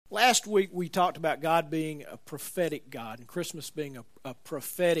Last week we talked about God being a prophetic God and Christmas being a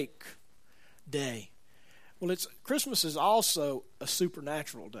prophetic day. Well, Christmas is also a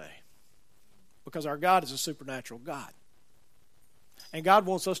supernatural day because our God is a supernatural God. And God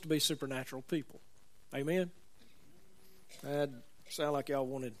wants us to be supernatural people. Amen? That sound like y'all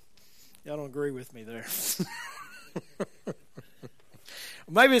don't agree with me there.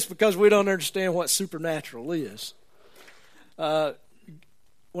 Maybe it's because we don't understand what supernatural is.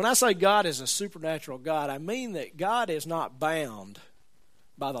 When I say God is a supernatural God, I mean that God is not bound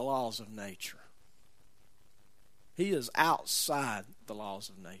by the laws of nature. He is outside the laws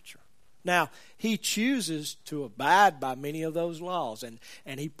of nature. Now, He chooses to abide by many of those laws, and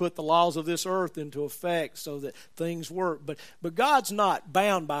He put the laws of this earth into effect so that things work. But God's not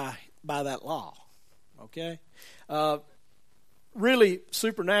bound by that law, okay? Really,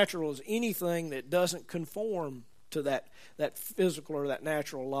 supernatural is anything that doesn't conform to that physical or that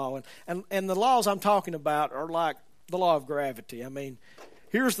natural law. And the laws I'm talking about are like the law of gravity. I mean,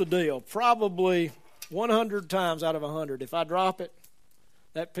 here's the deal. Probably 100 times out of 100, if I drop it,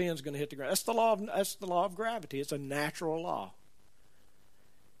 that pen's going to hit the ground. That's the law of gravity. It's a natural law.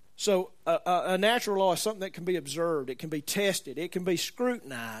 So a natural law is something that can be observed. It can be tested. It can be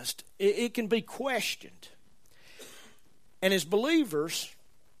scrutinized. It can be questioned. And as believers,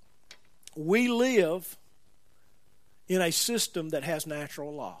 we live in a system that has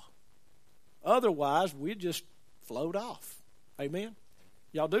natural law. Otherwise, we'd just float off. Amen?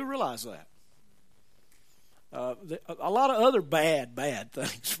 Y'all do realize that. A lot of other bad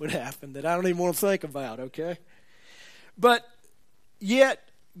things would happen that I don't even want to think about, okay? But yet,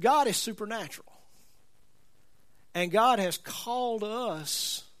 God is supernatural. And God has called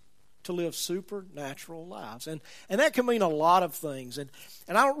us to live supernatural lives. And that can mean a lot of things. And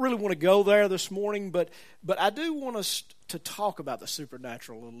I don't really want to go there this morning, but I do want us to talk about the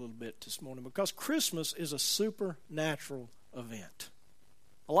supernatural a little bit this morning because Christmas is a supernatural event.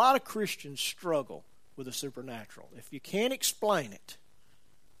 A lot of Christians struggle with the supernatural. If you can't explain it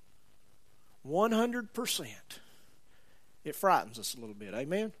 100%, it frightens us a little bit.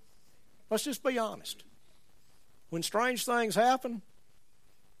 Amen? Let's just be honest. When strange things happen,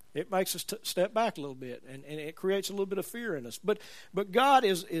 it makes us step back a little bit, and it creates a little bit of fear in us. But God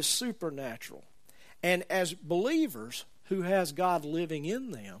is supernatural. And as believers who has God living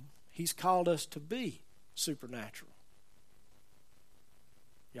in them, He's called us to be supernatural.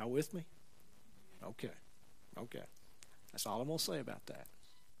 Y'all with me? Okay. That's all I'm going to say about that.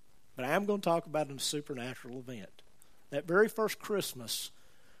 But I am going to talk about a supernatural event. That very first Christmas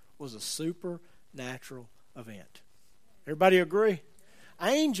was a supernatural event. Everybody agree?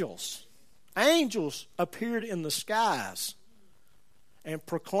 Angels appeared in the skies and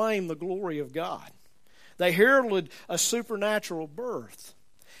proclaimed the glory of God. They heralded a supernatural birth.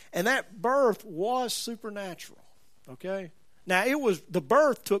 And that birth was supernatural. Okay? Now the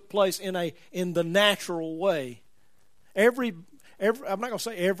birth took place in the natural way. I'm not going to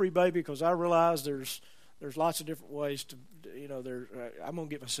say every baby because I realize there's lots of different ways to, I'm going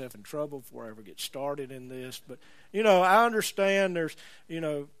to get myself in trouble before I ever get started in this. But, I understand there's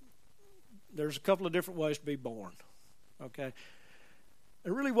a couple of different ways to be born. Okay?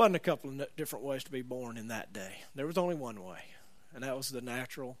 There really wasn't a couple of different ways to be born in that day. There was only one way, and that was the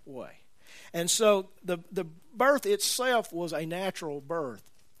natural way. And so the birth itself was a natural birth,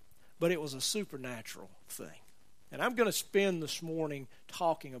 but it was a supernatural thing. And I'm going to spend this morning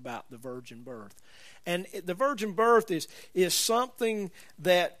talking about the virgin birth. And the virgin birth is something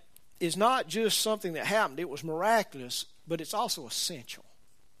that is not just something that happened. It was miraculous, but it's also essential.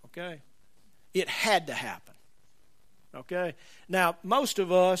 Okay? It had to happen. Okay? Now, most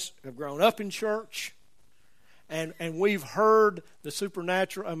of us have grown up in church. And we've heard the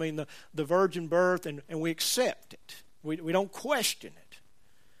supernatural, the virgin birth, and we accept it. We don't question it.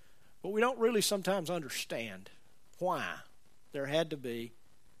 But we don't really sometimes understand why there had to be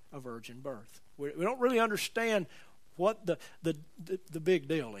a virgin birth. We don't really understand what the big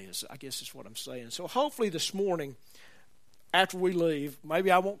deal is, I guess is what I'm saying. So hopefully this morning, after we leave,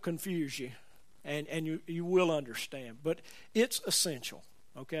 maybe I won't confuse you, and you will understand. But it's essential.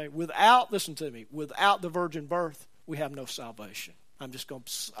 Okay, listen to me, without the virgin birth, we have no salvation. I'm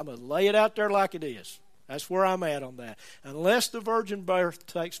going to lay it out there like it is. That's where I'm at on that. Unless the virgin birth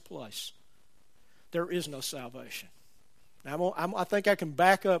takes place, there is no salvation. Now, I think I can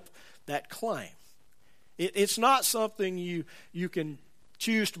back up that claim. It's not something you can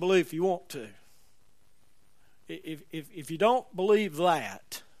choose to believe if you want to. If you don't believe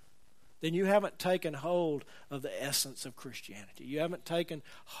that, then you haven't taken hold of the essence of Christianity. You haven't taken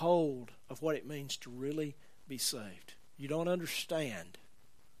hold of what it means to really be saved. You don't understand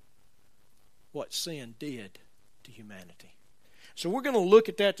what sin did to humanity. So we're going to look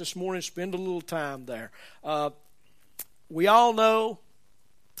at that this morning, spend a little time there. We all know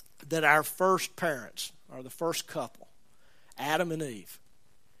that our first parents, or the first couple, Adam and Eve,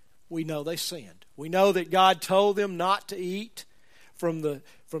 we know they sinned. We know that God told them not to eat from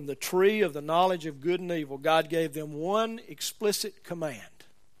the tree of the knowledge of good and evil. God gave them one explicit command.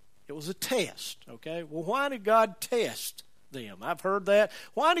 It was a test, okay? Well, why did God test them? I've heard that.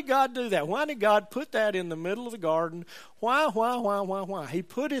 Why did God do that? Why did God put that in the middle of the garden? Why? He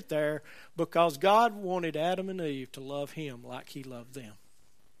put it there because God wanted Adam and Eve to love Him like He loved them.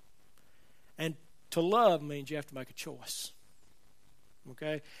 And to love means you have to make a choice,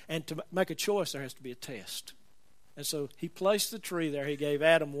 okay? And to make a choice, there has to be a test. And so He placed the tree there. He gave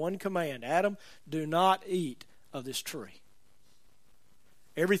Adam one command. Adam, do not eat of this tree.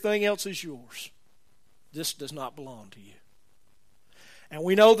 Everything else is yours. This does not belong to you. And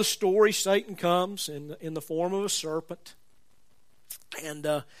we know the story. Satan comes in the form of a serpent.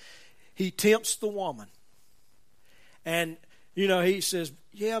 And he tempts the woman. And, he says,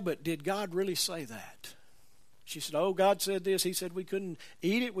 yeah, but did God really say that? She said, oh, God said this. He said we couldn't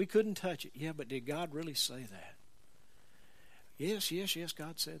eat it. We couldn't touch it. Yeah, but did God really say that? Yes,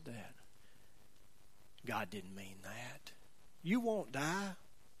 God said that. God didn't mean that. You won't die.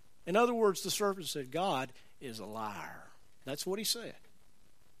 In other words, the serpent said, God is a liar. That's what he said.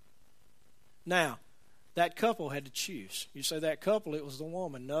 Now, that couple had to choose. You say that couple, it was the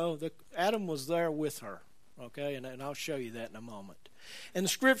woman. No, Adam was there with her. Okay, and I'll show you that in a moment. And the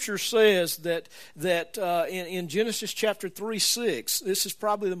Scripture says that in Genesis chapter 3:6, this is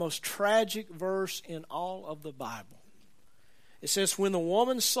probably the most tragic verse in all of the Bible. It says, when the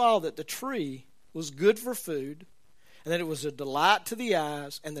woman saw that the tree was good for food, and that it was a delight to the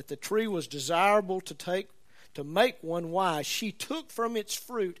eyes, and that the tree was desirable to make one wise, she took from its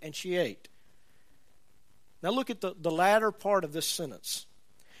fruit and she ate. Now look at the latter part of this sentence.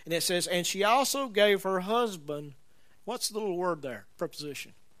 And it says, and she also gave her husband, what's the little word there?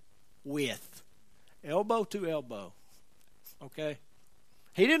 Preposition. With. Elbow to elbow. Okay?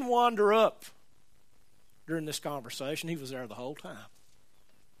 He didn't wander up during this conversation. He was there the whole time.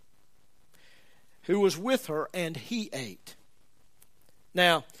 Who was with her, and he ate.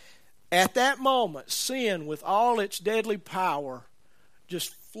 Now, at that moment, sin with all its deadly power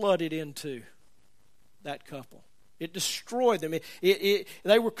just flooded into that couple. It destroyed them.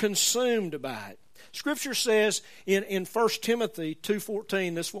 They were consumed by it. Scripture says in 1 Timothy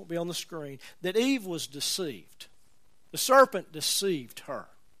 2:14, this won't be on the screen, that Eve was deceived. The serpent deceived her.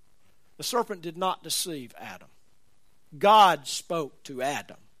 The serpent did not deceive Adam. God spoke to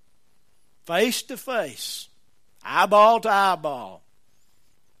Adam, face to face, eyeball to eyeball,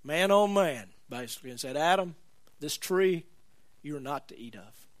 man on man, basically, and said, Adam, this tree you are not to eat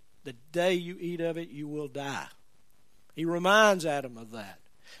of. The day you eat of it, you will die. He reminds Adam of that.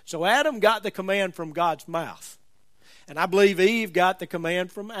 So Adam got the command from God's mouth. And I believe Eve got the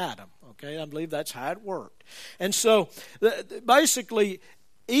command from Adam. Okay, I believe that's how it worked. And so, basically,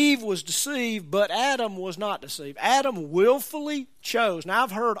 Eve was deceived, but Adam was not deceived. Adam willfully chose. Now,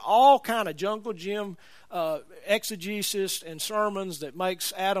 I've heard all kind of Jungle Jim exegesis and sermons that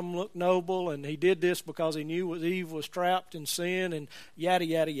makes Adam look noble, and he did this because he knew Eve was trapped in sin, and yada,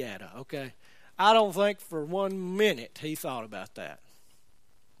 yada, yada. Okay, I don't think for 1 minute he thought about that.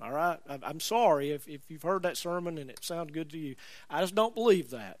 All right? I'm sorry if you've heard that sermon and it sounded good to you. I just don't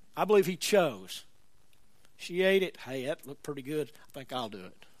believe that. I believe he chose. She ate it. Hey, that looked pretty good. I think I'll do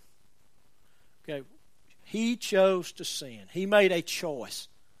it. Okay. He chose to sin. He made a choice,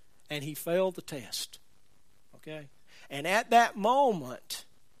 and he failed the test. Okay? And at that moment,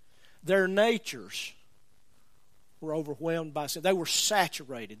 their natures were overwhelmed by sin. They were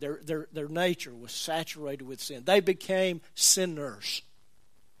saturated. Their nature was saturated with sin. They became sinners.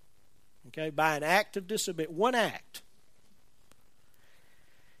 Okay? By an act of disobedience. One act.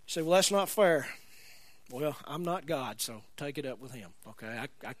 You say, well, that's not fair. Well, I'm not God, so take it up with him. Okay?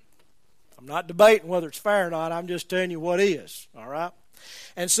 I'm not debating whether it's fair or not. I'm just telling you what is. All right?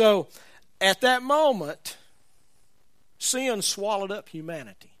 And so, at that moment, sin swallowed up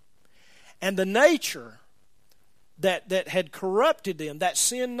humanity. And the nature that had corrupted them, that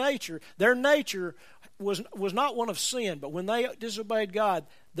sin nature, their nature was not one of sin, but when they disobeyed God,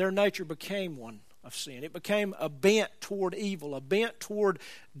 their nature became one of sin. It became a bent toward evil, a bent toward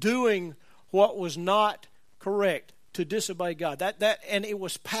doing what was not correct, to disobey God. And it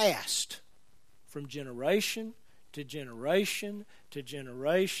was passed from generation to generation to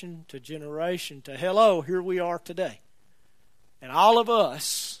generation to generation to hello, here we are today. And all of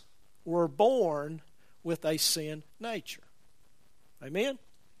us were born with a sin nature. Amen?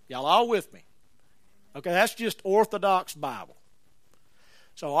 Y'all all with me? Okay, that's just Orthodox Bible.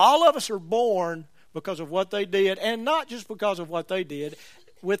 So all of us are born because of what they did, and not just because of what they did.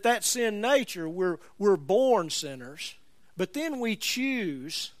 With that sin nature, we're born sinners, but then we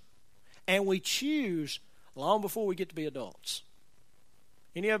choose, and we choose long before we get to be adults.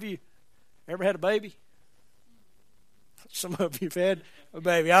 Any of you ever had a baby? Some of you have had a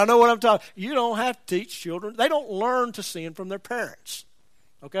baby. I know what I'm talking. You don't have to teach children. They don't learn to sin from their parents.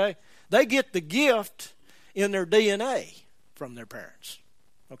 Okay? They get the gift in their DNA from their parents.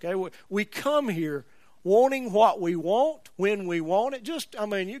 Okay? We come here wanting what we want when we want it.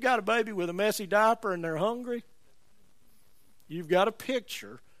 You got a baby with a messy diaper and they're hungry. You've got a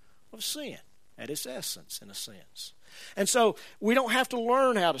picture of sin at its essence, in a sense. And so we don't have to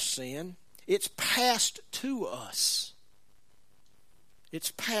learn how to sin. It's passed to us.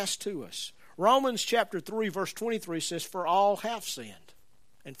 It's passed to us. Romans chapter 3, verse 23 says, "For all have sinned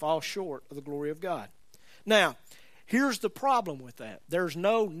and fall short of the glory of God." Now, here's the problem with that. There's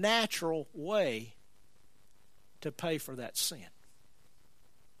no natural way to pay for that sin.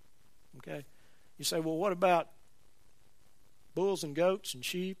 Okay? You say, well, what about bulls and goats and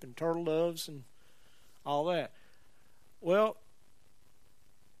sheep and turtle doves and all that? Well,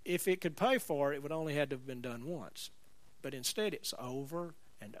 if it could pay for it, it would only have to have been done once. But instead, it's over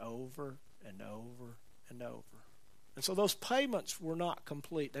and over and over and over. And so those payments were not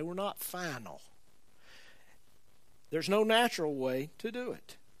complete. They were not final. There's no natural way to do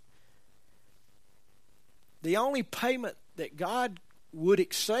it. The only payment that God would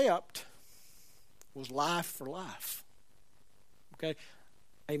accept was life for life. Okay?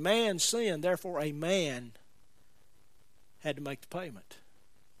 A man sinned, therefore a man had to make the payment.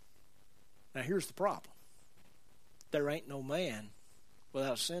 Now here's the problem. There ain't no man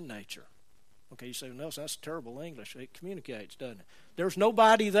without sin nature. Okay, you say, well, Nelson, that's terrible English. It communicates, doesn't it? There's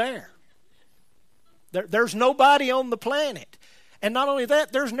nobody there. There's nobody on the planet. And not only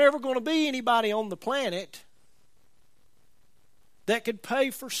that, there's never going to be anybody on the planet that could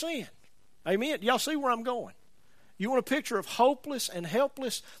pay for sin. Amen? Y'all see where I'm going? You want a picture of hopeless and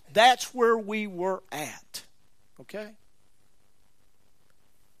helpless? That's where we were at. Okay?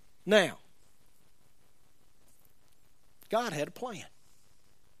 Now, God had a plan.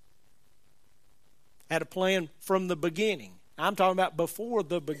 Had a plan from the beginning. I'm talking about before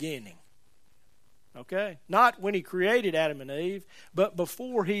the beginning. Okay? Not when He created Adam and Eve, but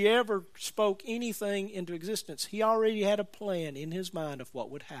before He ever spoke anything into existence. He already had a plan in His mind of what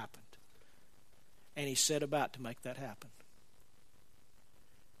would happen. And He set about to make that happen.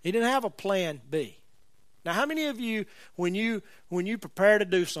 He didn't have a plan B. Now, how many of you, when you prepare to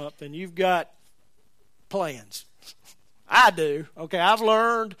do something, you've got plans? I do. Okay, I've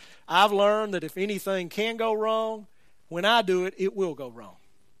learned that if anything can go wrong, when I do it, it will go wrong.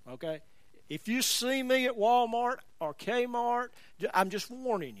 Okay? If you see me at Walmart or Kmart, I'm just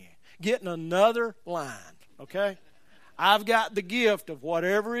warning you. Getting another line. Okay? I've got the gift of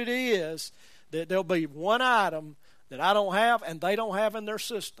whatever it is, that there'll be one item that I don't have and they don't have in their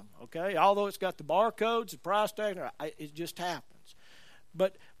system. Okay? Although it's got the barcodes, the price tag, it just happens.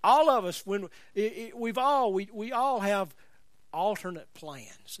 But all of us, we all have alternate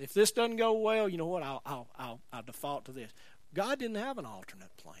plans. If this doesn't go well, you know what? I'll default to this. God didn't have an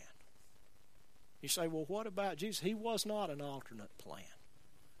alternate plan. You say, well, what about Jesus? He was not an alternate plan.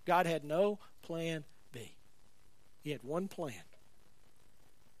 God had no plan B. He had one plan.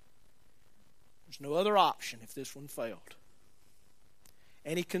 There's no other option if this one failed.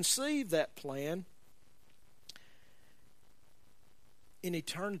 And He conceived that plan in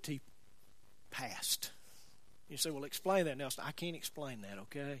eternity past. You say, well, explain that, Nelson. I can't explain that,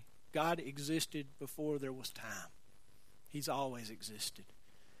 okay? God existed before there was time. He's always existed.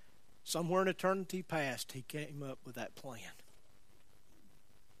 Somewhere in eternity past, He came up with that plan.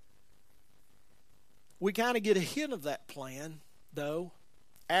 We kind of get a hint of that plan, though,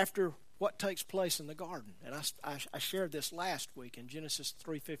 after what takes place in the garden. And I shared this last week in Genesis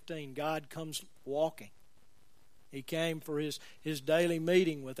 3:15. God comes walking. He came for his daily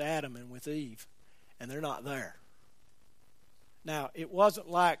meeting with Adam and with Eve, and they're not there. Now, it wasn't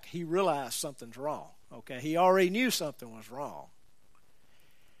like He realized something's wrong. Okay, He already knew something was wrong.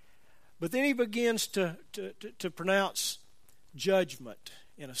 But then He begins to pronounce judgment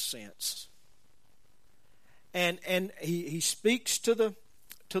in a sense. And he speaks to the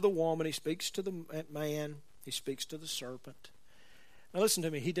woman, He speaks to the man, He speaks to the serpent. Now listen to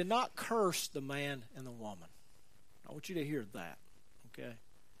me, He did not curse the man and the woman. I want you to hear that, okay?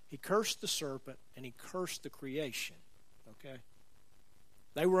 He cursed the serpent and He cursed the creation, okay?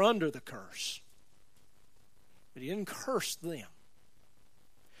 They were under the curse. But He didn't curse them.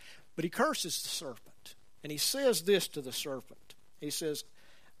 But He curses the serpent. And he says this to the serpent. He says,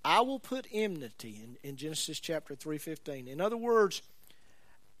 I will put enmity in Genesis chapter 3:15. In other words,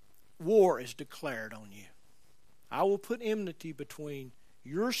 war is declared on you. I will put enmity between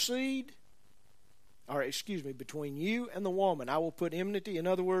your seed, between you and the woman. I will put enmity, in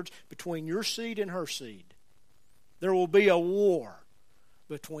other words, between your seed and her seed. There will be a war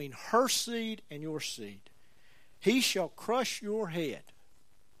between her seed and your seed. He shall crush your head,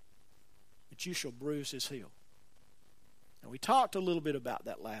 but you shall bruise his heel. And we talked a little bit about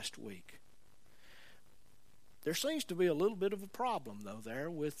that last week. There seems to be a little bit of a problem, though, there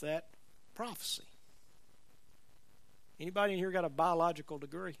with that prophecy. Anybody in here got a biological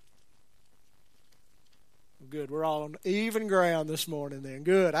degree? Good. We're all on even ground this morning then.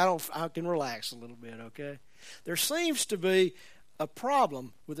 Good. I can relax a little bit, okay? There seems to be a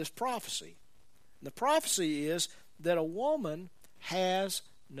problem with this prophecy. The prophecy is that a woman has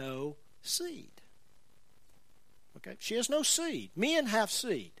no seed. Okay? She has no seed. Men have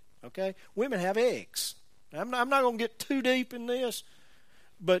seed. Okay? Women have eggs. Now, I'm not going to get too deep in this,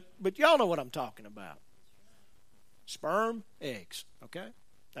 but y'all know what I'm talking about. Sperm, eggs. Okay?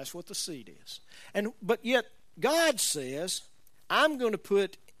 That's what the seed is. But yet, God says, I'm going to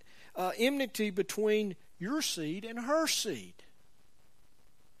put enmity between your seed and her seed.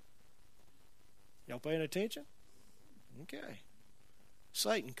 Y'all paying attention? Okay.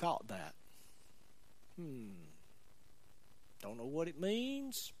 Satan caught that. Don't know what it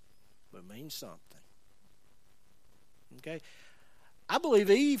means, but it means something. Okay? I believe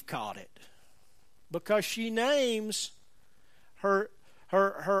Eve caught it because she names her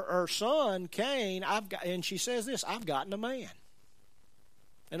son Cain. And she says this: I've gotten a man.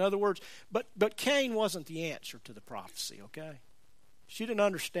 In other words, but Cain wasn't the answer to the prophecy. Okay, she didn't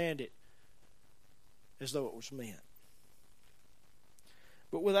understand it as though it was meant.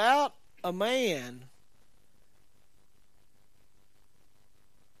 But without a man,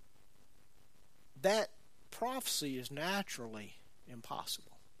 that prophecy is naturally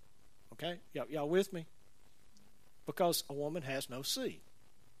impossible. Okay? Y'all with me? Because a woman has no seed.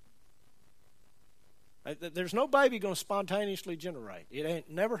 There's no baby going to spontaneously generate. It ain't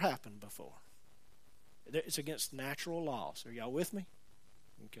never happened before. It's against natural laws. Are y'all with me?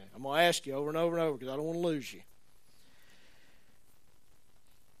 Okay. I'm going to ask you over and over and over because I don't want to lose you.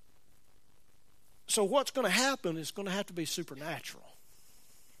 So what's going to happen is going to have to be supernatural.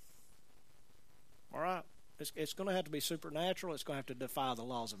 All right? It's going to have to be supernatural. It's going to have to defy the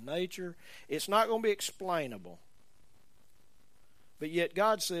laws of nature. It's not going to be explainable. But yet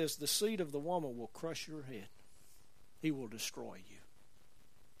God says the seed of the woman will crush your head. He will destroy you.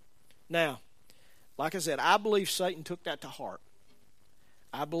 Now, like I said, I believe Satan took that to heart.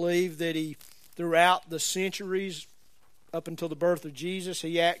 I believe that he, throughout the centuries up until the birth of Jesus,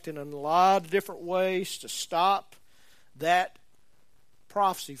 he acted in a lot of different ways to stop that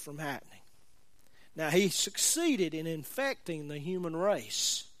prophecy from happening. Now, he succeeded in infecting the human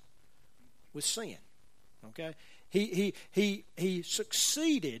race with sin. Okay? He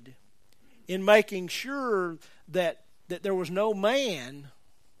succeeded in making sure that there was no man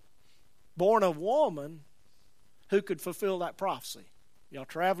born of woman who could fulfill that prophecy. Y'all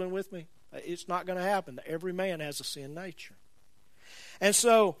traveling with me? It's not going to happen. Every man has a sin nature. And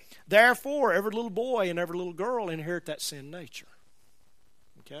so, therefore, every little boy and every little girl inherit that sin nature.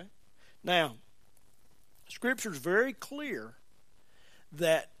 Okay? Now, Scripture is very clear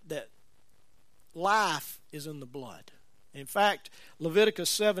that life is in the blood. In fact, Leviticus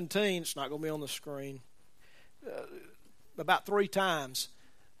 17, it's not going to be on the screen, about 3 times,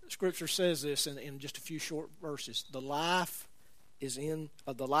 Scripture says this in just a few short verses. The life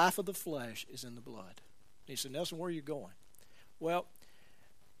of the flesh is in the blood. He said, Nelson, where are you going? Well,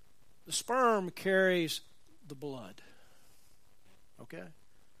 the sperm carries the blood. Okay?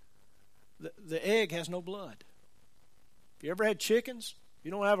 The egg has no blood. If you ever had chickens,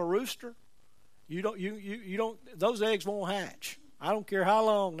 you don't have a rooster, you don't those eggs won't hatch. I don't care how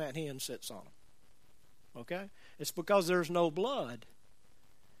long that hen sits on them. Okay? It's because there's no blood.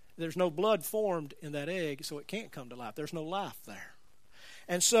 There's no blood formed in that egg, so it can't come to life. There's no life there.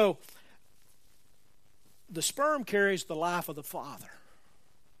 And so the sperm carries the life of the father.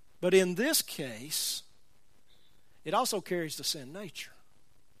 But in this case, it also carries the sin nature.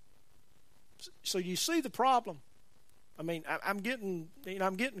 So you see the problem. I mean, I'm getting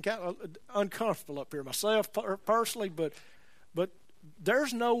kind of uncomfortable up here myself personally, but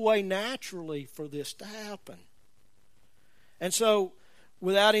there's no way naturally for this to happen. And so,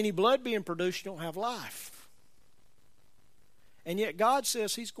 without any blood being produced, you don't have life. And yet God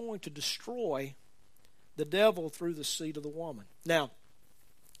says He's going to destroy the devil through the seed of the woman. Now,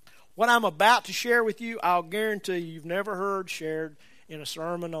 What I'm about to share with you, I'll guarantee you've never heard shared in a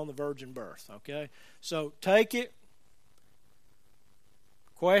sermon on the virgin birth, okay? So take it,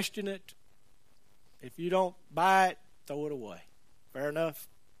 question it. If you don't buy it, throw it away. Fair enough?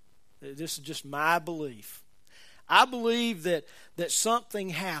 This is just my belief. I believe that something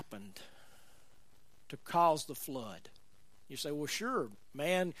happened to cause the flood. You say, well, sure,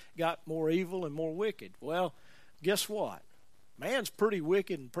 man got more evil and more wicked. Well, guess what? Man's pretty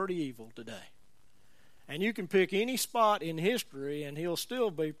wicked and pretty evil today. And you can pick any spot in history and he'll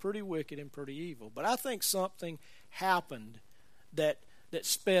still be pretty wicked and pretty evil. But I think something happened that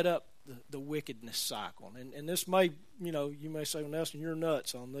sped up the wickedness cycle. And this may, you may say, well, Nelson, you're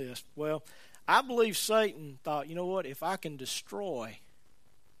nuts on this. Well, I believe Satan thought, you know what, if I can destroy,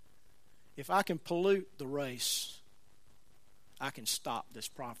 if I can pollute the race, I can stop this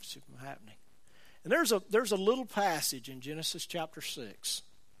prophecy from happening. And there's a little passage in Genesis chapter 6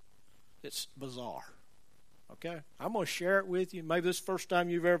 that's bizarre. Okay? I'm going to share it with you. Maybe this is the first time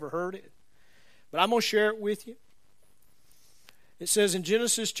you've ever heard it. But I'm going to share it with you. It says in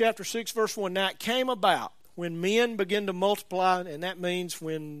Genesis chapter 6, verse 1, now it came about when men began to multiply, and that means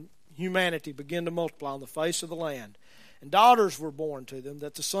when humanity began to multiply on the face of the land, and daughters were born to them,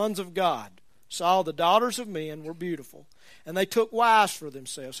 that the sons of God saw the daughters of men were beautiful, and they took wives for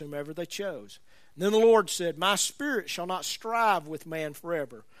themselves, whomever they chose. And then the Lord said, my spirit shall not strive with man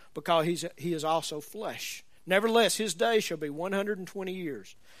forever, because he is also flesh. Nevertheless, his days shall be 120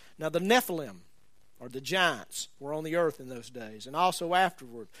 years. Now the Nephilim, or the giants, were on the earth in those days, and also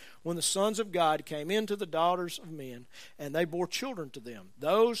afterward, when the sons of God came into the daughters of men, and they bore children to them.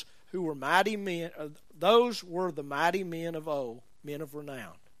 Those who were mighty men, those were the mighty men of old, men of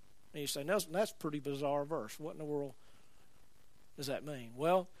renown. And you say, Nelson, that's a pretty bizarre verse. What in the world does that mean?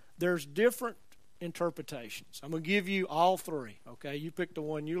 Well, there's different interpretations. I'm going to give you all three, okay? You pick the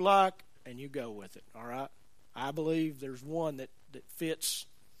one you like, and you go with it, all right? I believe there's one that fits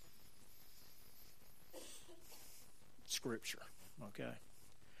Scripture, okay?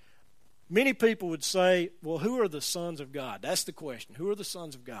 Many people would say, well, who are the sons of God? That's the question. Who are the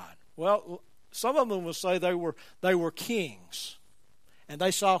sons of God? Well, some of them will say they were kings, and they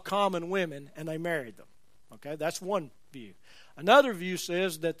saw common women, and they married them, okay? That's one view. Another view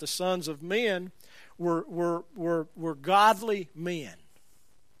says that the sons of men were godly men.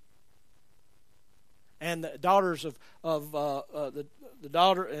 And the daughters of the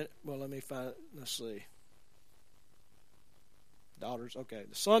daughter, well, let me find it. Let's see. Daughters, okay.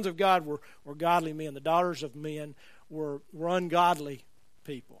 The sons of God were godly men. The daughters of men were ungodly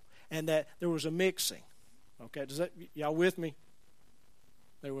people. And that there was a mixing. Okay, y'all with me?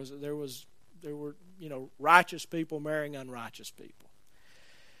 There were righteous people marrying unrighteous people.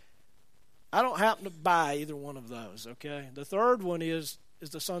 I don't happen to buy either one of those, okay? The third one is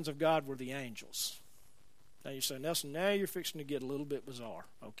the sons of God were the angels. Now you say, Nelson, now you're fixing to get a little bit bizarre,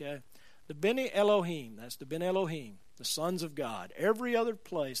 okay? The Beni Elohim, that's the Ben Elohim, the sons of God. Every other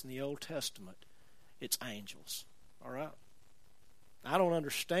place in the Old Testament, it's angels, all right? I don't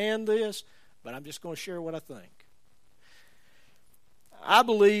understand this, but I'm just going to share what I think. I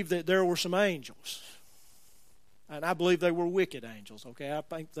believe that there were some angels, and I believe they were wicked angels, okay? I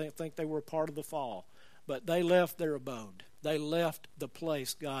think they were a part of the fall, but they left their abode. They left the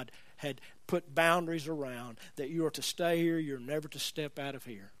place God had put boundaries around, that you are to stay here, you're never to step out of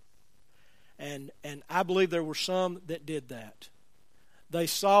here. And I believe there were some that did that. They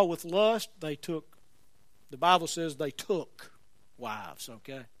saw with lust, the Bible says they took wives,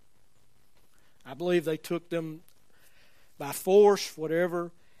 okay? I believe they took them by force,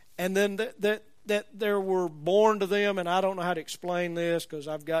 whatever, and then that there were born to them, and I don't know how to explain this because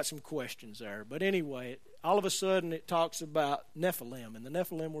I've got some questions there. But anyway, all of a sudden it talks about Nephilim, and the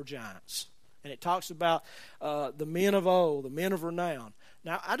Nephilim were giants. And it talks about the men of old, the men of renown.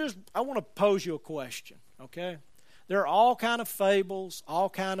 Now, I want to pose you a question, okay? There are all kind of fables, all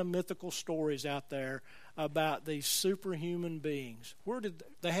kind of mythical stories out there about these superhuman beings.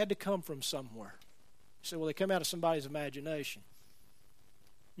 They had to come from somewhere? You say, well, they come out of somebody's imagination.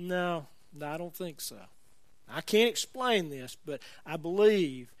 No, I don't think so. I can't explain this, but I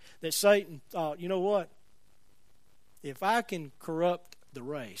believe that Satan thought, you know what? If I can corrupt the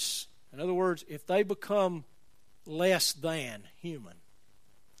race, in other words, if they become less than human,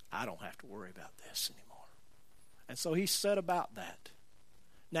 I don't have to worry about this anymore. And so he set about that.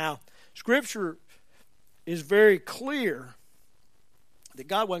 Now, Scripture is very clear that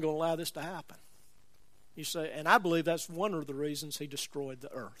God wasn't going to allow this to happen. You say, and I believe that's one of the reasons he destroyed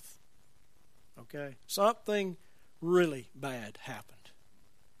the earth. Okay? Something really bad happened.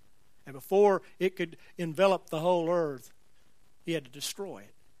 And before it could envelop the whole earth, he had to destroy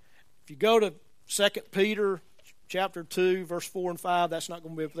it. you go to 2 Peter chapter 2, verse 4 and 5, that's not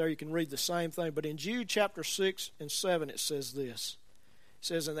going to be up there. You can read the same thing. But in Jude chapter 6 and 7, it says this. It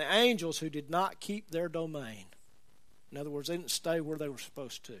says, and the angels who did not keep their domain, in other words, they didn't stay where they were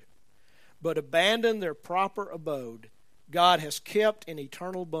supposed to, but abandoned their proper abode, God has kept in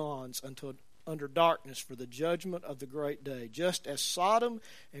eternal bonds until under darkness for the judgment of the great day, just as Sodom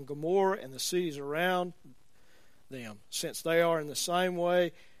and Gomorrah and the cities around them, since they in the same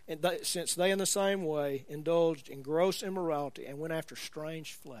way indulged in gross immorality and went after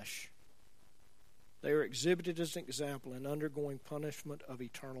strange flesh. They are exhibited as an example in undergoing punishment of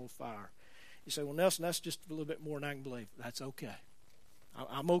eternal fire. You say, well, Nelson, that's just a little bit more than I can believe. That's okay.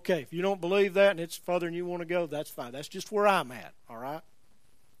 I'm okay. If you don't believe that and it's further than you want to go, that's fine. That's just where I'm at, all right?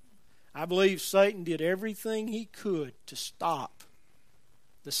 I believe Satan did everything he could to stop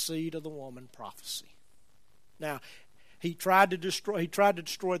the seed of the woman prophecy. Now, he tried to destroy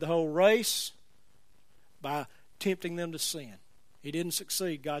the whole race by tempting them to sin. He didn't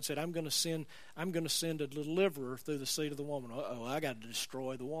succeed. God said, I'm going to send a deliverer through the seed of the woman. I got to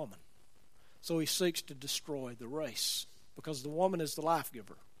destroy the woman. So he seeks to destroy the race because the woman is the life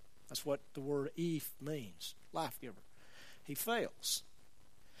giver. That's what the word Eve means, life giver. He fails.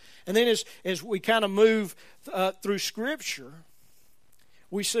 And then as we kind of move through Scripture,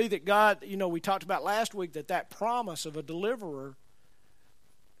 we see that God, we talked about last week that promise of a deliverer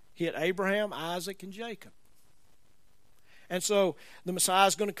hit Abraham, Isaac, and Jacob. And so the Messiah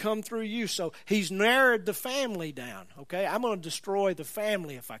is going to come through you. So he's narrowed the family down, okay? I'm going to destroy the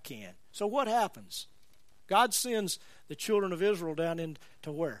family if I can. So what happens? God sends the children of Israel down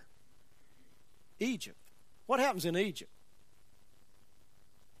into where? Egypt. What happens in Egypt?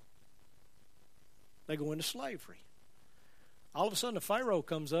 They go into slavery. All of a sudden a Pharaoh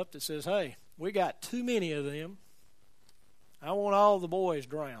comes up that says, hey, we got too many of them. I want all the boys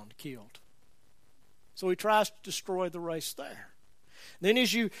drowned, killed. So he tries to destroy the race there. Then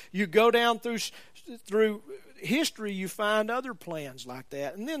as you go down through history, you find other plans like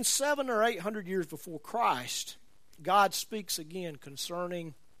that. And then 700 or 800 years before Christ, God speaks again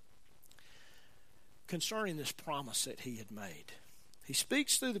concerning this promise that he had made. He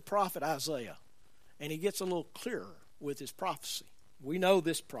speaks through the prophet Isaiah, and he gets a little clearer with his prophecy. We know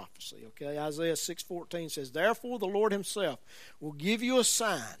this prophecy, okay? Isaiah 6:14 says, therefore the Lord himself will give you a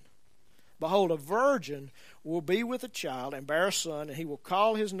sign. Behold, a virgin will be with a child and bear a son, and she will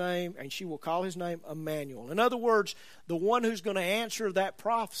call his name Emmanuel. In other words, the one who's going to answer that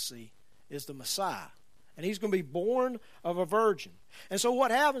prophecy is the Messiah. And he's going to be born of a virgin. And so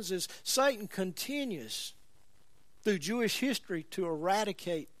what happens is Satan continues through Jewish history to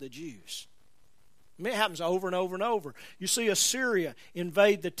eradicate the Jews. I mean, it happens over and over and over. You see Assyria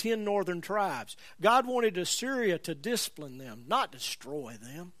invade the 10 northern tribes. God wanted Assyria to discipline them, not destroy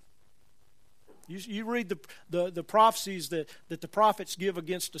them. You read the prophecies that the prophets give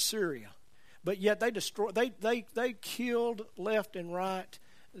against Assyria, but yet they killed left and right,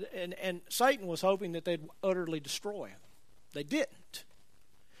 and Satan was hoping that they'd utterly destroy them. They didn't.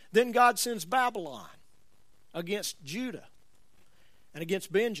 Then God sends Babylon against Judah and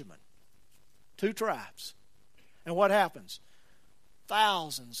against Benjamin, 2 tribes, and what happens?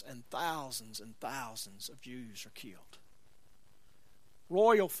 Thousands and thousands and thousands of Jews are killed.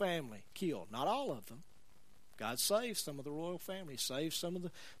 Royal family killed. Not all of them. God saves some of the royal family. He saves some of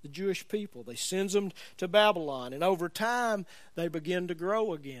the Jewish people. He sends them to Babylon. And over time, they begin to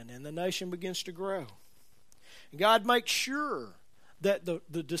grow again. And the nation begins to grow. And God makes sure that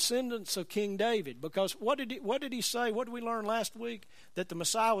the descendants of King David, because what did he say? What did we learn last week? That the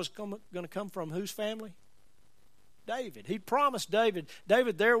Messiah was going to come from whose family? David. He promised David,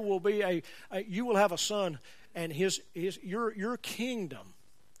 there will be you will have a son, and your kingdom,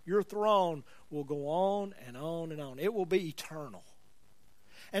 your throne will go on and on and on. It will be eternal.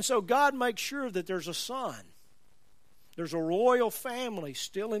 And so God makes sure that there's a son. There's a royal family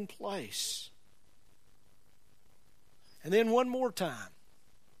still in place. And then one more time,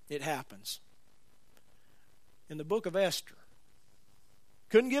 it happens. In the book of Esther.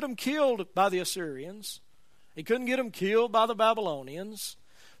 Couldn't get them killed by the Assyrians. He couldn't get them killed by the Babylonians.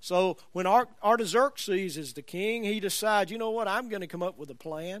 So when Artaxerxes is the king, he decides, you know what, I'm going to come up with a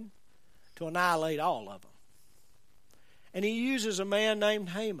plan to annihilate all of them. And he uses a man named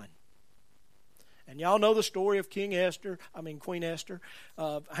Haman. And y'all know the story of Queen Esther.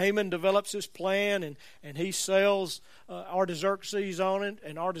 Haman develops his plan, and he sells Artaxerxes on it,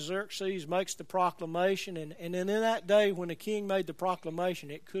 and Artaxerxes makes the proclamation. And then in that day when the king made the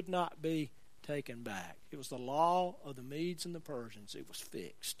proclamation, it could not be taken back. It was the law of the Medes and the Persians. It was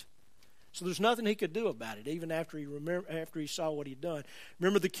fixed. So there's nothing he could do about it, even after he saw what he'd done.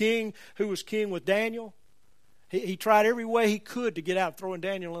 Remember the king who was king with Daniel? He tried every way he could to get out, throwing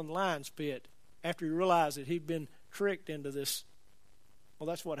Daniel in the lion's pit after he realized that he'd been tricked into this. Well,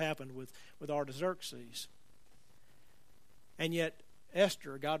 that's what happened with Artaxerxes. And yet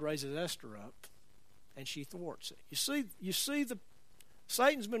Esther, God raises Esther up, and she thwarts it. You see,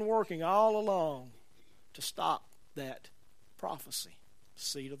 Satan's been working all along to stop that prophecy, the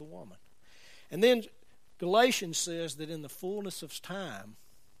seed of the woman. And then Galatians says that in the fullness of time,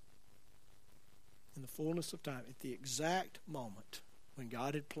 at the exact moment when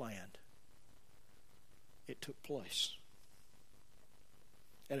God had planned, it took place.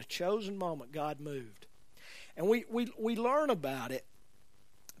 At a chosen moment, God moved. And we learn about it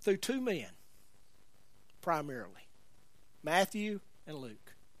through two men, primarily, Matthew and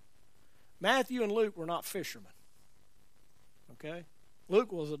Luke. Matthew and Luke were not fishermen. Okay?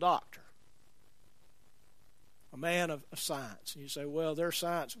 Luke was a doctor, a man of science. And you say, well, their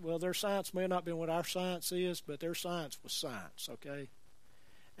science may not be what our science is, but their science was science, okay?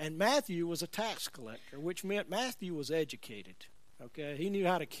 And Matthew was a tax collector, which meant Matthew was educated, okay? He knew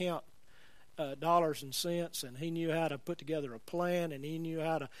how to count dollars and cents, and he knew how to put together a plan, and he knew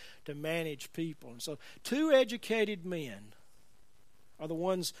how to manage people. And so two educated men are the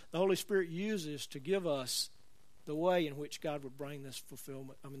ones the Holy Spirit uses to give us the way in which God would bring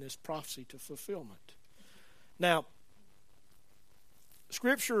this prophecy to fulfillment. Now,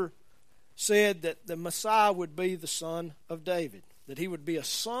 Scripture said that the Messiah would be the son of David, that he would be a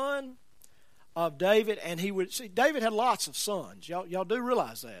son of David, and he would see. David had lots of sons. Y'all do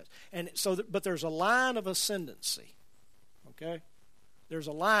realize that, and so. But there's a line of ascendancy. Okay, there's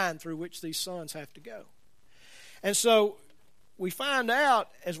a line through which these sons have to go, and so we find out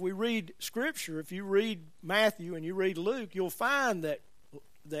as we read Scripture. If you read Matthew and you read Luke, you'll find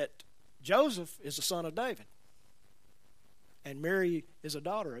that Joseph is the son of David. And Mary is a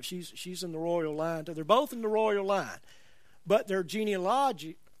daughter of. She's in the royal line too. They're both in the royal line. But their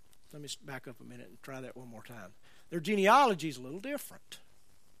genealogy, let me back up a minute and try that one more time. Their genealogy is a little different.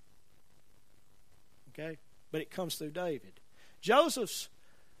 Okay? But it comes through David. Joseph's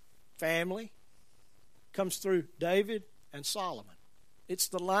family comes through David and Solomon. It's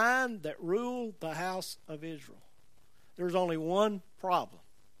the line that ruled the house of Israel. There's only one problem.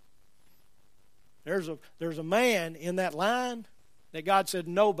 There's a man in that line that God said,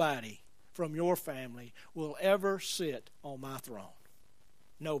 nobody from your family will ever sit on my throne.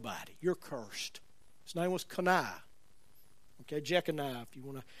 Nobody. You're cursed. His name was Coniah. Okay, Jeconiah, if you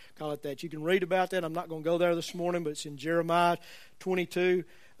want to call it that. You can read about that. I'm not going to go there this morning, but it's in Jeremiah 22,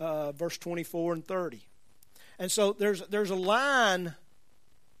 verse 24 and 30. And so there's a line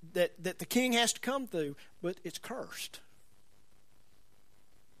that the king has to come through, but it's cursed.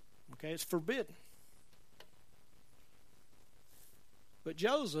 Okay, it's forbidden. But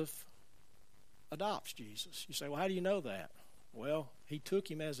Joseph adopts Jesus. You say, well, how do you know that? Well, he took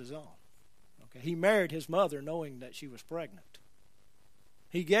him as his own. Okay, he married his mother knowing that she was pregnant.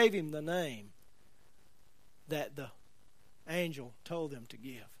 He gave him the name that the angel told them to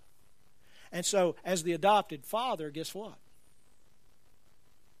give. And so, as the adopted father, guess what?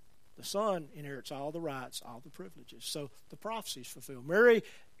 The son inherits all the rights, all the privileges. So the prophecy is fulfilled. Mary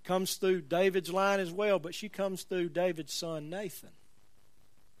comes through David's line as well, but she comes through David's son Nathan,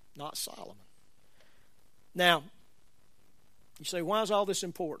 not Solomon. Now, you say, why is all this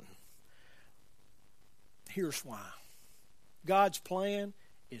important? Here's why. God's plan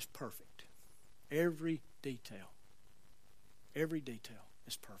is perfect. Every detail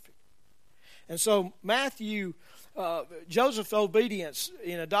is perfect. And so Joseph's obedience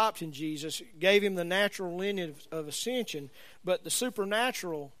in adopting Jesus gave him the natural lineage of ascension, but the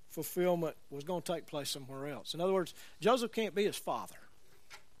supernatural fulfillment was going to take place somewhere else. In other words, Joseph can't be his father.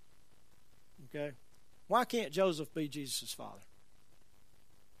 Okay? Why can't Joseph be Jesus' father?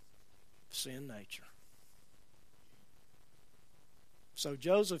 Sin nature. So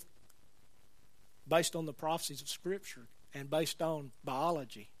Joseph, based on the prophecies of Scripture and based on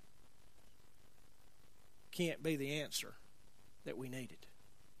biology, can't be the answer that we needed.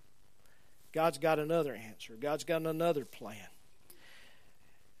 God's got another answer. God's got another plan.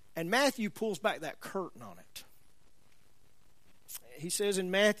 And Matthew pulls back that curtain on it. He says in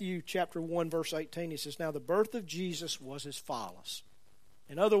Matthew chapter 1, verse 18, he says, now the birth of Jesus was as follows.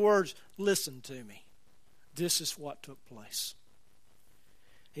 In other words, listen to me. This is what took place.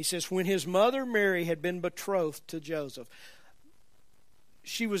 He says, when his mother Mary had been betrothed to Joseph,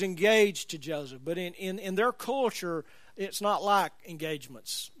 she was engaged to Joseph, but in their culture, it's not like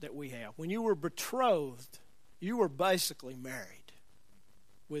engagements that we have. When you were betrothed, you were basically married.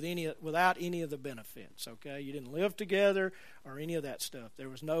 without any of the benefits. Okay, you didn't live together or any of that stuff. There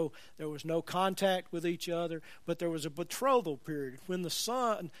was no contact with each other, but there was a betrothal period when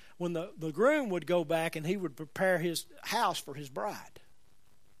the groom would go back and he would prepare his house for his bride.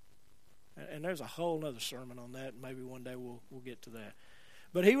 And there's a whole other sermon on that. Maybe one day we'll get to that.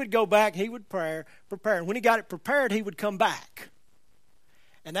 But he would go back, he would prepare, and when he got it prepared, he would come back.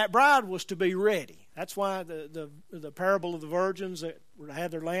 And that bride was to be ready. That's why the parable of the virgins that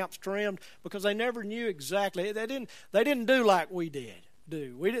had their lamps trimmed, because they never knew exactly. They didn't do like we did.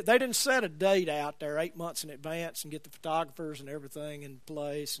 They didn't set a date out there 8 months in advance and get the photographers and everything in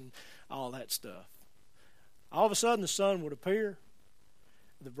place and all that stuff. All of a sudden the sun would appear,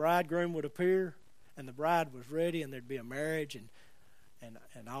 the bridegroom would appear, and the bride was ready, and there'd be a marriage, and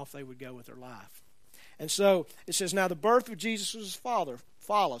off they would go with their life. And so it says, now the birth of Jesus' father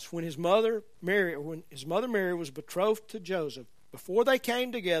follows when his mother Mary was betrothed to Joseph. Before they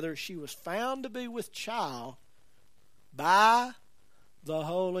came together, she was found to be with child by the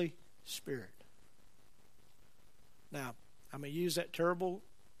Holy Spirit. Now, I'm going to use that terrible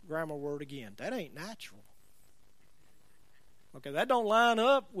grammar word again. That ain't natural. Okay, that don't line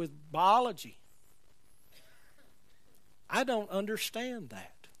up with biology. I don't understand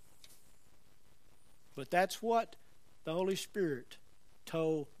that. But that's what the Holy Spirit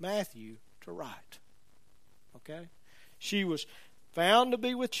told Matthew to write. Okay? She was found to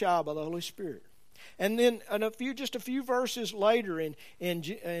be with child by the Holy Spirit. And then just a few verses later in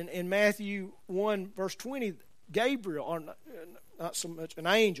Matthew 1 verse 20, Gabriel, or not so much an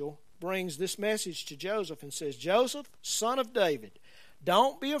angel, brings this message to Joseph and says, Joseph, son of David,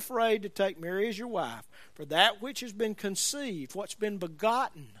 don't be afraid to take Mary as your wife, for that which has been conceived, what's been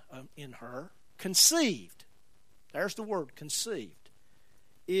begotten in her, conceived, there's the word, conceived,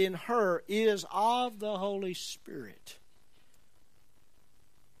 in her is of the Holy Spirit.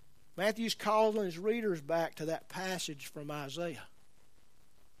 Matthew's calling his readers back to that passage from Isaiah.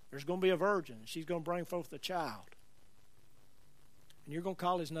 There's going to be a virgin. She's going to bring forth a child. And you're going to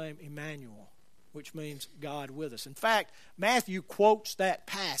call his name Emmanuel, which means God with us. In fact, Matthew quotes that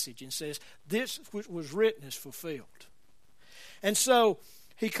passage and says, this which was written is fulfilled. And so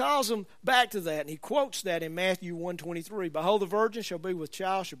he calls them back to that, and he quotes that in Matthew 1:23. Behold, the virgin shall be with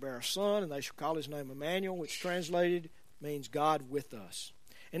child, shall bear a son, and they shall call his name Emmanuel, which translated means God with us.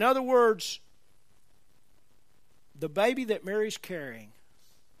 In other words, the baby that Mary's carrying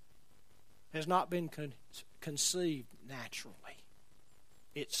has not been conceived naturally.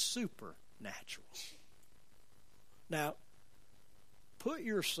 It's supernatural. Now, put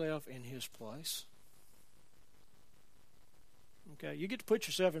yourself in his place. Okay, you get to put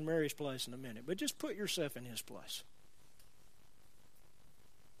yourself in Mary's place in a minute, but just put yourself in his place.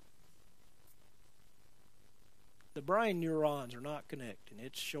 The brain neurons are not connecting.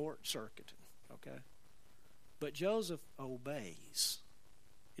 It's short-circuited, okay? But Joseph obeys.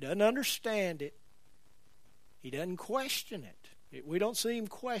 He doesn't understand it. He doesn't question it. We don't see him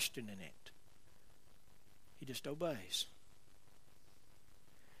questioning it. He just obeys.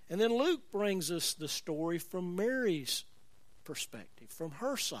 And then Luke brings us the story from Mary's perspective, from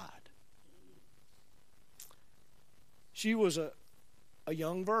her side. She was a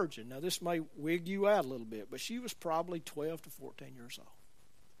young virgin. Now, this may wig you out a little bit, but she was probably 12 to 14 years old.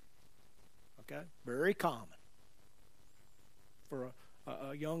 Okay? Very common for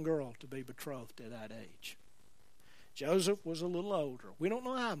a young girl to be betrothed at that age. Joseph was a little older. We don't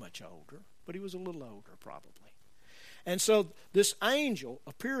know how much older, but he was a little older probably. And so this angel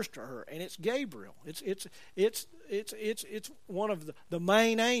appears to her, and it's Gabriel. It's one of the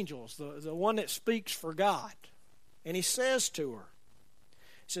main angels, the one that speaks for God. And he says to her,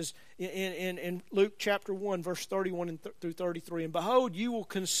 it says in Luke chapter 1, verse 31 through 33, and behold, you will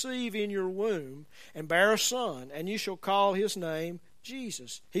conceive in your womb and bear a son, and you shall call his name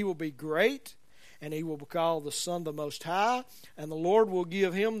Jesus. He will be great, and he will be called the Son of the Most High, and the Lord will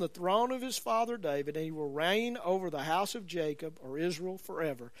give him the throne of his father David, and he will reign over the house of Jacob, or Israel,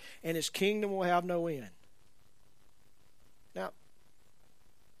 forever, and his kingdom will have no end. Now,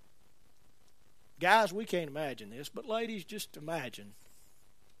 guys, we can't imagine this, but ladies, just imagine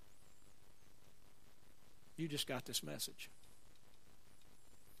you just got this message.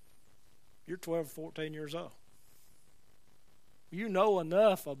 You're 12 or 14 years old. You know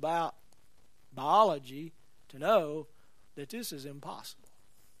enough about biology to know that this is impossible.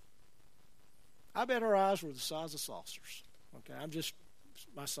 I bet her eyes were the size of saucers. Okay, I'm just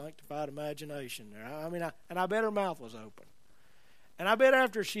my sanctified imagination there. I bet her mouth was open. And I bet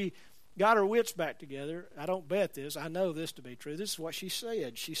after she got her wits back together, I don't bet this, I know this to be true. This is what she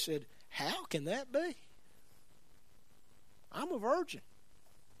said. She said, "How can that be? I'm a virgin."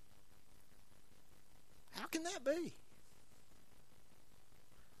 How can that be? I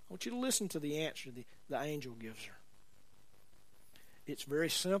want you to listen to the answer the angel gives her. It's very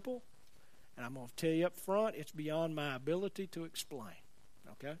simple, and I'm going to tell you up front, it's beyond my ability to explain.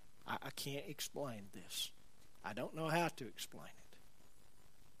 Okay? I can't explain this. I don't know how to explain it.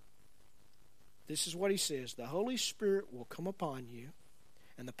 This is what he says. The Holy Spirit will come upon you,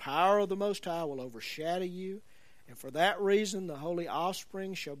 and the power of the Most High will overshadow you. And for that reason, the holy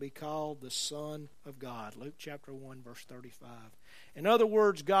offspring shall be called the Son of God. Luke chapter 1, verse 35. In other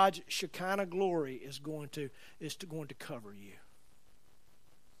words, God's Shekinah glory is going to cover you.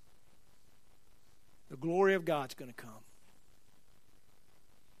 The glory of God's going to come.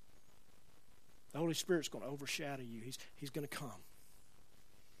 The Holy Spirit's going to overshadow you. He's going to come.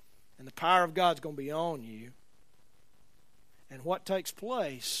 And the power of God's going to be on you. And what takes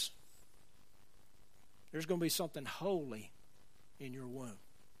place, there's going to be something holy in your womb.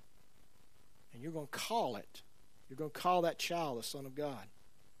 And you're going to call that child the Son of God.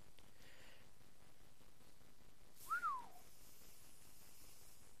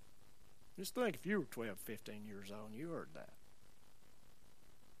 Just think if you were 12, 15 years old and you heard that.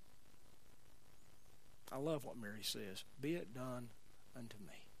 I love what Mary says. Be it done unto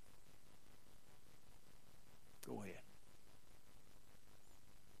me. Go ahead.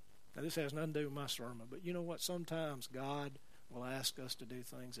 Now, this has nothing to do with my sermon, but you know what? Sometimes God will ask us to do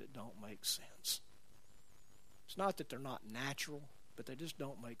things that don't make sense. It's not that they're not natural, but they just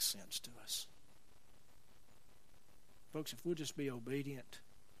don't make sense to us. Folks, if we'll just be obedient,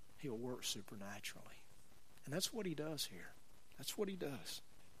 He'll work supernaturally. And that's what He does here. That's what He does.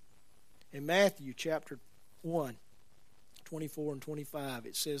 In Matthew chapter 1, 24 and 25,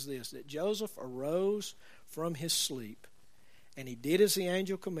 it says this, that Joseph arose from his sleep, and he did as the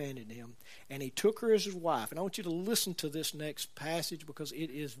angel commanded him, and he took her as his wife. And I want you to listen to this next passage because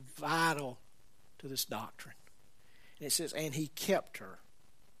it is vital to this doctrine. And it says, and he kept her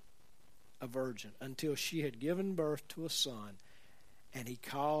a virgin until she had given birth to a son, and he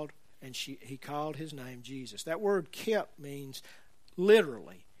called his name Jesus. That word kept means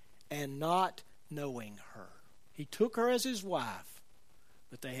literally, and not knowing her. He took her as his wife,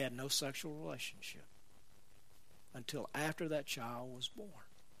 but they had no sexual relationship until after that child was born.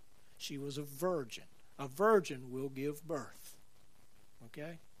 She was a virgin. A virgin will give birth.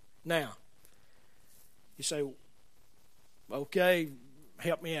 Okay? Now, you say, okay,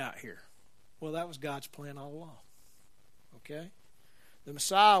 help me out here. Well, that was God's plan all along. Okay? The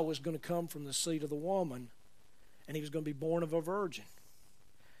Messiah was going to come from the seed of the woman, and he was going to be born of a virgin.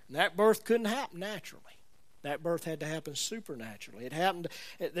 And that birth couldn't happen naturally. That birth had to happen supernaturally. It happened.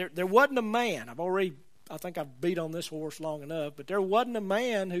 There wasn't a man. I think I've beat on this horse long enough, but there wasn't a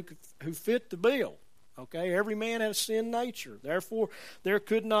man who fit the bill. Okay, every man had a sin nature. Therefore, there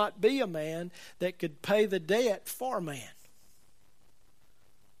could not be a man that could pay the debt for man,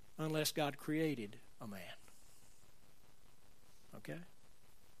 unless God created a man. Okay.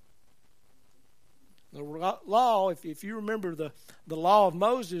 The law, if you remember the law of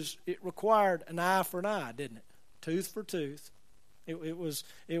Moses, it required an eye for an eye, didn't it? Tooth for tooth. It was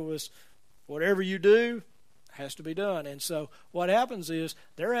whatever you do has to be done. And so what happens is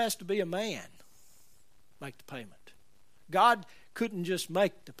there has to be a man make the payment. God couldn't just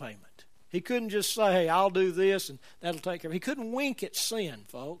make the payment. He couldn't just say, hey, I'll do this and that'll take care of it. He couldn't wink at sin,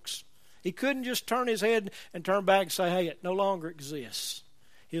 folks. He couldn't just turn his head and turn back and say, hey, it no longer exists.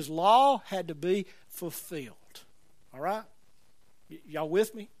 His law had to be fulfilled. All right? Y'all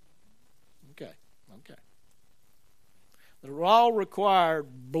with me? Okay. The law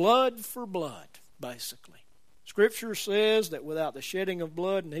required blood for blood, basically. Scripture says that without the shedding of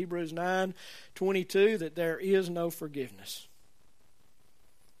blood in Hebrews 9:22 that there is no forgiveness.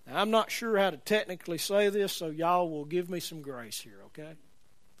 Now, I'm not sure how to technically say this, so y'all will give me some grace here, okay?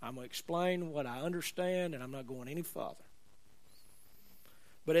 I'm going to explain what I understand, and I'm not going any farther.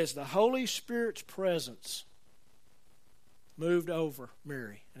 But as the Holy Spirit's presence moved over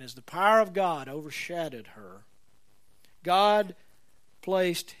Mary, and as the power of God overshadowed her, God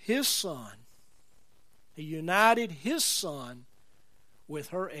placed His Son, He united His Son with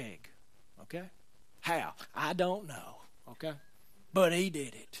her egg. Okay? How? I don't know. Okay? But He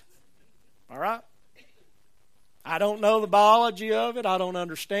did it. All right? I don't know the biology of it. I don't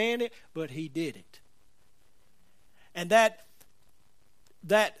understand it. But He did it. And that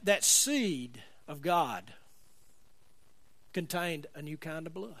seed of God contained a new kind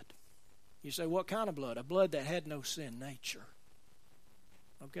of blood. You say, what kind of blood? A blood that had no sin nature.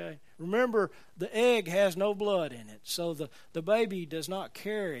 Okay? Remember, the egg has no blood in it. So the baby does not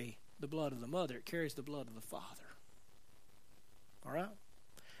carry the blood of the mother. It carries the blood of the father. All right?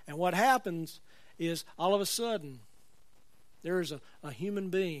 And what happens is all of a sudden there is a human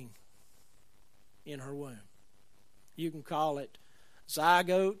being in her womb. You can call it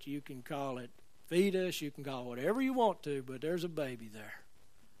zygote, you can call it fetus, you can call it whatever you want to, but there's a baby there.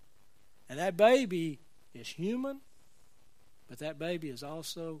 And that baby is human, but that baby is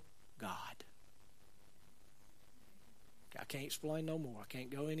also God. I can't explain no more. I can't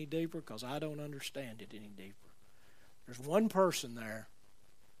go any deeper because I don't understand it any deeper. There's one person there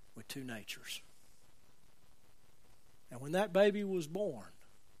with two natures. And when that baby was born,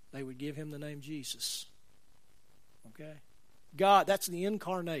 they would give him the name Jesus. Okay? God, that's the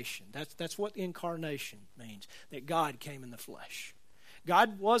incarnation. That's what incarnation means, that God came in the flesh.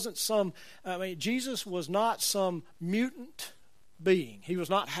 God wasn't Jesus was not some mutant being. He was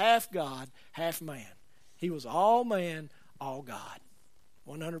not half God, half man. He was all man, all God.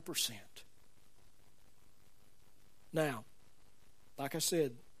 100%. Now, like I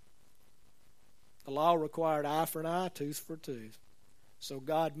said, the law required eye for an eye, tooth for a tooth. So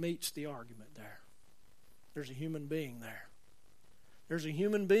God meets the argument there. There's a human being there. There's a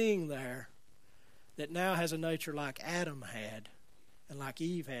human being there that now has a nature like Adam had and like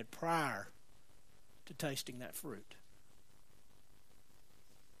Eve had prior to tasting that fruit.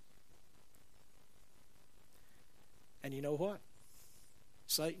 And you know what?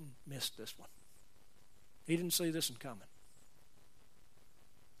 Satan missed this one. He didn't see this one coming.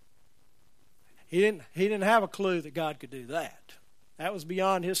 He didn't have a clue that God could do that. That was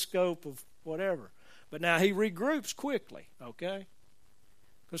beyond his scope of whatever. But now he regroups quickly, okay?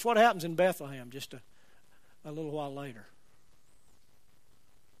 Because what happens in Bethlehem just a little while later?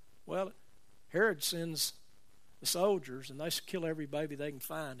 Well, Herod sends the soldiers, and they kill every baby they can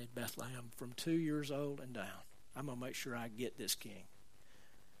find in Bethlehem from 2 years old and down. I'm going to make sure I get this king.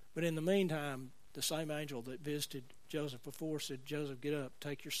 But in the meantime, the same angel that visited Joseph before said, Joseph, get up,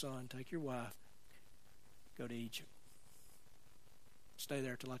 take your son, take your wife, go to Egypt. Stay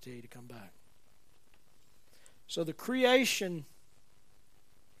there till I tell you to come back. So the creation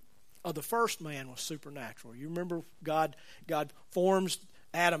of the first man was supernatural. You remember God forms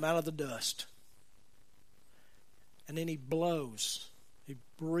Adam out of the dust. And then he blows. He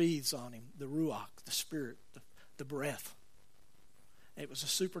breathes on him, the ruach, the spirit, the breath. It was a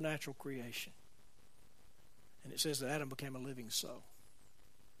supernatural creation. And it says that Adam became a living soul.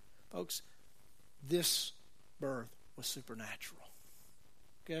 Folks, this birth was supernatural.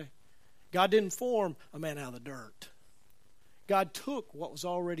 Okay? God didn't form a man out of the dirt. God took what was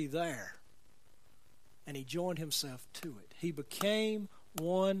already there and he joined himself to it. He became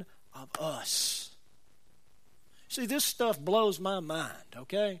one of us. See, this stuff blows my mind,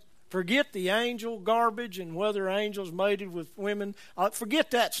 okay? Forget the angel garbage and whether angels mated with women.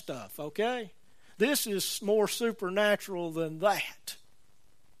 Forget that stuff, okay? This is more supernatural than that.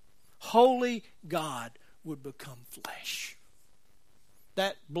 Holy God would become flesh.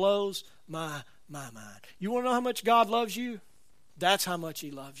 That blows my mind. You want to know how much God loves you? That's how much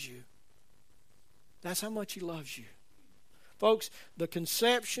he loves you. That's how much he loves you. Folks, the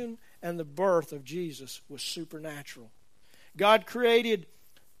conception and the birth of Jesus was supernatural. God created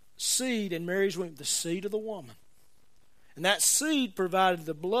seed in Mary's womb, the seed of the woman. And that seed provided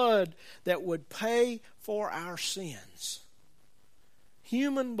the blood that would pay for our sins.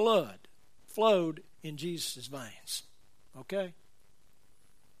 Human blood flowed in Jesus' veins. Okay?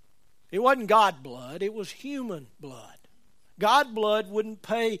 It wasn't God blood, it was human blood. God blood wouldn't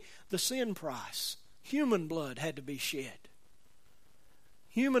pay the sin price. Human blood had to be shed.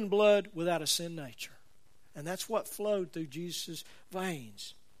 Human blood without a sin nature. And that's what flowed through Jesus'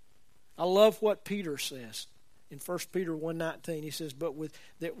 veins. I love what Peter says. In 1 Peter 1:19, he says, but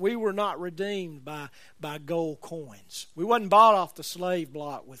that we were not redeemed by gold coins. We wasn't bought off the slave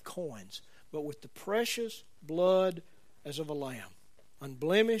block with coins, but with the precious blood as of a lamb,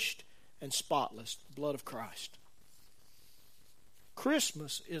 unblemished and spotless, the blood of Christ.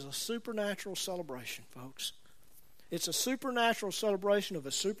 Christmas is a supernatural celebration, folks. It's a supernatural celebration of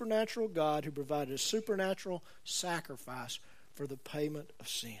a supernatural God who provided a supernatural sacrifice for the payment of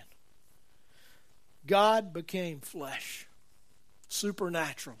sin. God became flesh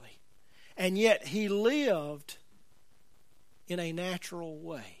supernaturally, and yet he lived in a natural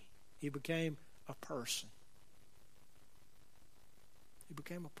way. He became a person. He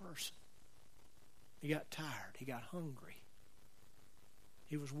became a person. He got tired. He got hungry.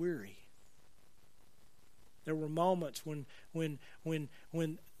 He was weary. There were moments when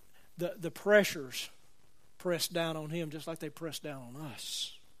the pressures pressed down on him just like they pressed down on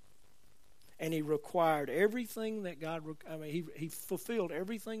us. And he required everything that he fulfilled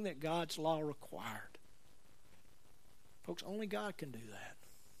everything that God's law required. Folks, only God can do that.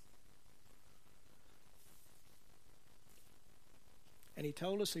 And he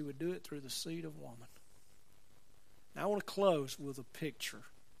told us he would do it through the seed of woman. Now I want to close with a picture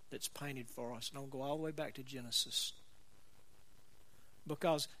that's painted for us. And I'll go all the way back to Genesis.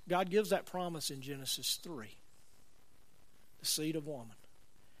 Because God gives that promise in Genesis 3. The seed of woman.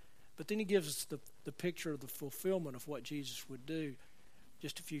 But then he gives us the picture of the fulfillment of what Jesus would do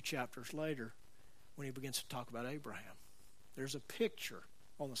just a few chapters later when he begins to talk about Abraham. There's a picture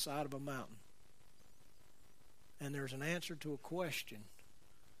on the side of a mountain. And there's an answer to a question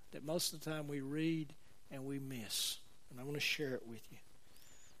that most of the time we read and we miss. And I want to share it with you.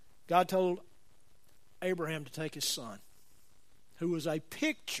 God told Abraham to take his son, who was a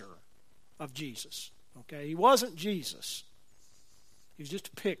picture of Jesus. Okay, he wasn't Jesus. He was just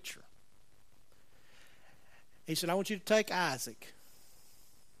a picture. He said, I want you to take Isaac,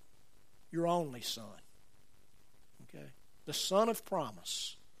 your only son. Okay, the son of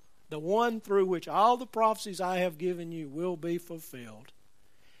promise. The one through which all the prophecies I have given you will be fulfilled.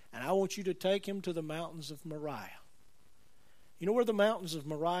 And I want you to take him to the mountains of Moriah. You know where the mountains of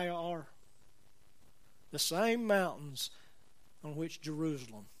Moriah are? The same mountains on which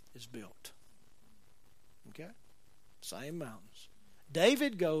Jerusalem is built. Okay? Same mountains.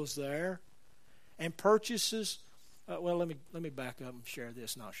 David goes there and purchases. Let me back up and share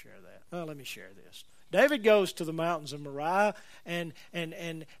this, and I'll share that. Let me share this. David goes to the mountains of Moriah, and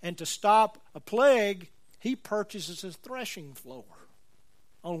to stop a plague, he purchases a threshing floor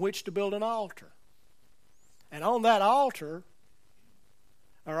on which to build an altar. And on that altar,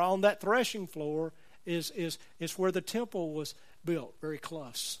 or on that threshing floor, is where the temple was built, very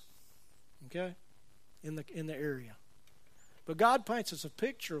close. Okay? In the area. But God paints us a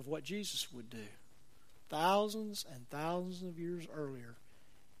picture of what Jesus would do thousands and thousands of years earlier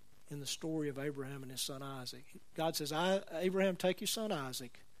in the story of Abraham and his son Isaac. God says, Abraham, take your son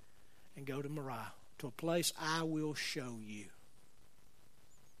Isaac and go to Moriah, to a place I will show you.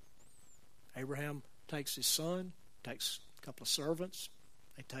 Abraham takes his son, takes a couple of servants,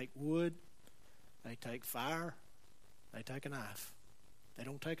 they take wood, they take fire, they take a knife. They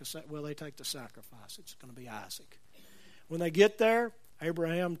don't take they take the sacrifice. It's going to be Isaac. When they get there,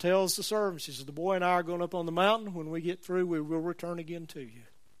 Abraham tells the servants, he says, the boy and I are going up on the mountain. When we get through, we will return again to you.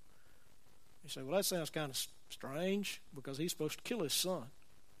 You say, well, that sounds kind of strange because he's supposed to kill his son.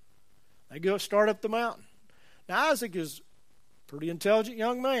 They go start up the mountain. Now, Isaac is a pretty intelligent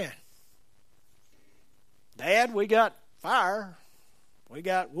young man. Dad, we got fire. We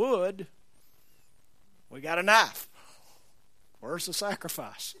got wood. We got a knife. Where's the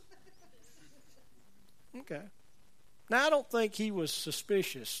sacrifice? Okay. Now, I don't think he was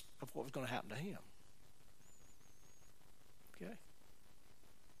suspicious of what was going to happen to him. Okay.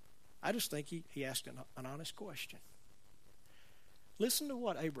 I just think he asked an honest question. Listen to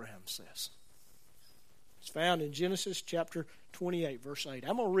what Abraham says. It's found in Genesis chapter 28, verse 8.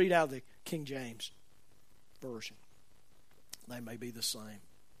 I'm going to read out of the King James Version. They may be the same.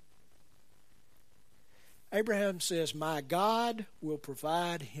 Abraham says, my God will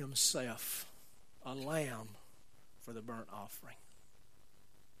provide himself a lamb for the burnt offering.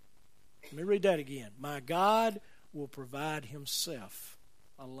 Let me read that again. My God will provide himself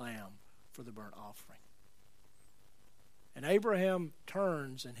a lamb for the burnt offering. And Abraham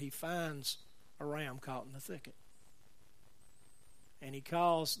turns and he finds a ram caught in the thicket. And he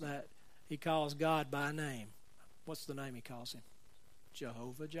calls God by name. What's the name he calls him?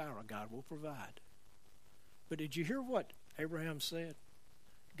 Jehovah Jireh. God will provide. But did you hear what Abraham said?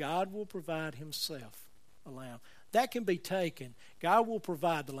 God will provide himself a lamb. That can be taken. God will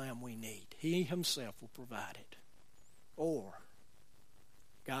provide the lamb we need. He himself will provide it. Or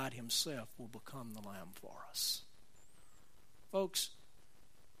God himself will become the lamb for us. Folks,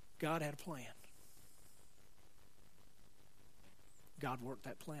 God had a plan. God worked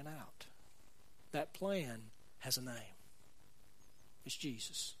that plan out. That plan has a name. It's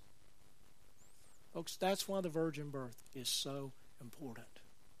Jesus. Folks, that's why the virgin birth is so important.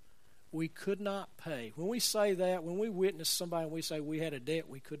 We could not pay. When we say that, when we witness somebody and we say we had a debt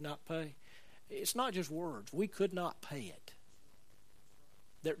we could not pay, it's not just words. We could not pay it.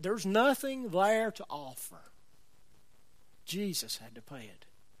 There's nothing there to offer. Jesus had to pay it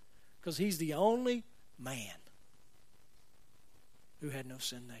because he's the only man who had no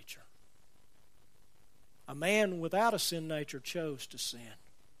sin nature. A man without a sin nature chose to sin.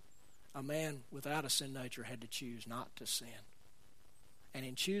 A man without a sin nature had to choose not to sin. And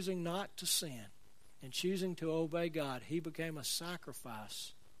in choosing not to sin, in choosing to obey God, he became a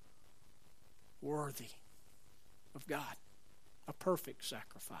sacrifice worthy of God. A perfect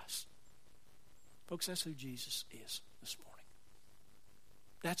sacrifice. Folks, that's who Jesus is this morning.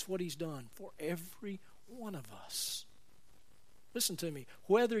 That's what he's done for every one of us. Listen to me.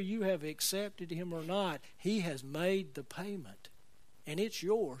 Whether you have accepted him or not, he has made the payment. And it's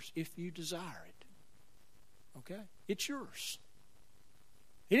yours if you desire it. Okay? It's yours.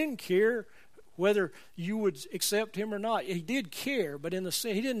 He didn't care whether you would accept him or not. He did care, but in the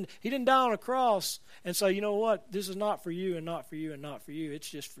sin, he didn't die on a cross and say, you know what, this is not for you and not for you and not for you. It's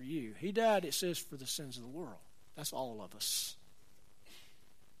just for you. He died, it says, for the sins of the world. That's all of us.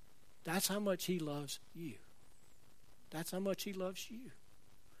 That's how much he loves you. That's how much he loves you.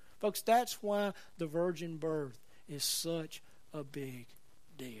 Folks, that's why the virgin birth is such a big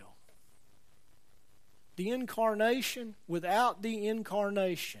deal. The incarnation, without the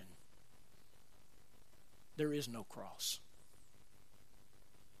incarnation, there is no cross.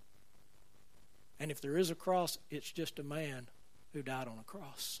 And if there is a cross, it's just a man who died on a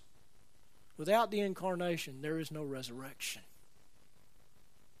cross. Without the incarnation, there is no resurrection.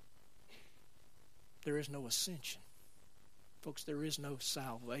 There is no ascension. Folks, there is no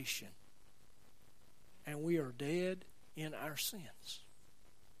salvation. And we are dead in our sins.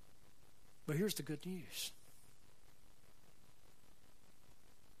 But here's the good news.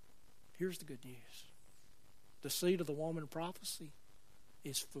 Here's the good news. The seed of the woman prophecy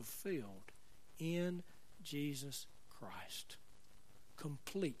is fulfilled in Jesus Christ.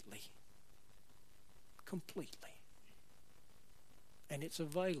 Completely. Completely. And it's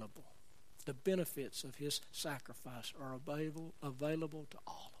available. The benefits of his sacrifice are available to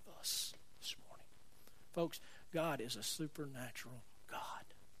all of us this morning. Folks, God is a supernatural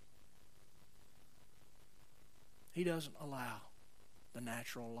God. He doesn't allow the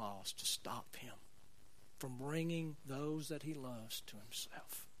natural laws to stop him from bringing those that he loves to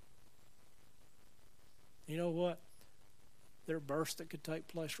himself. You know what? There are births that could take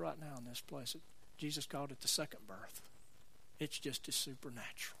place right now in this place. Jesus called it the second birth. It's just as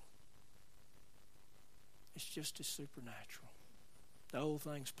supernatural. It's just as supernatural. The old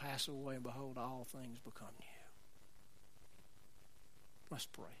things pass away, and behold, all things become new. Let's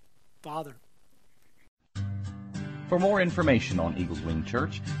pray. Father, for more information on Eagles Wing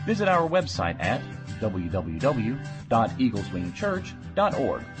Church, visit our website at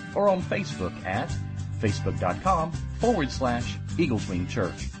www.eagleswingchurch.org or on Facebook at facebook.com/Eagles Wing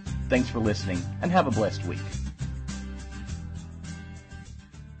Church. Thanks for listening and have a blessed week.